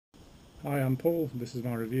Hi, I'm Paul. This is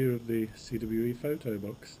my review of the CEWE Photo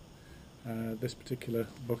Books. This particular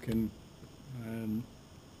book in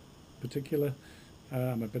particular,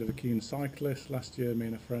 I'm a bit of a keen cyclist. Last year me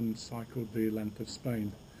and a friend cycled the length of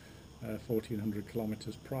Spain, 1400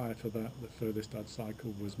 kilometres. Prior to that, the furthest I'd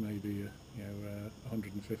cycled was maybe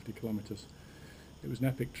 150 kilometres. It was an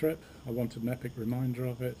epic trip. I wanted an epic reminder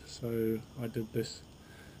of it, so I did this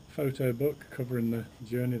photo book covering the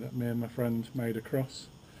journey that me and my friend made across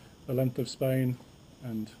the length of Spain,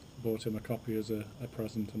 and bought him a copy as a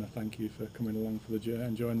present and a thank you for coming along for the journey,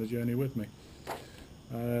 enjoying the journey with me.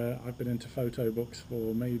 I've been into photo books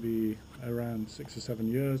for maybe around 6 or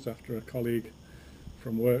 7 years after a colleague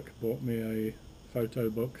from work bought me a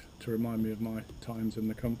photo book to remind me of my times in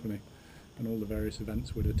the company and all the various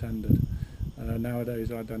events we'd attended.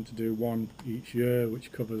 Nowadays I tend to do one each year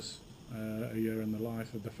which covers a year in the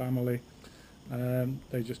life of the family.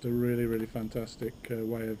 They're just a really fantastic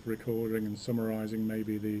way of recording and summarising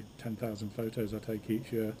maybe the 10,000 photos I take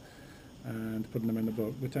each year and putting them in the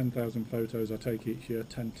book. The 10,000 photos I take each year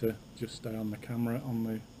tend to just stay on the camera, on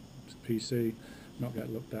the PC, not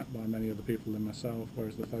get looked at by many other people than myself,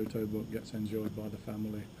 whereas the photo book gets enjoyed by the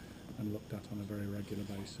family and looked at on a very regular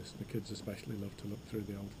basis. The kids especially love to look through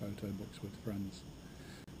the old photo books with friends.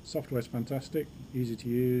 Software's fantastic, easy to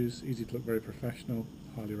use, easy to look very professional,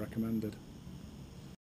 highly recommended.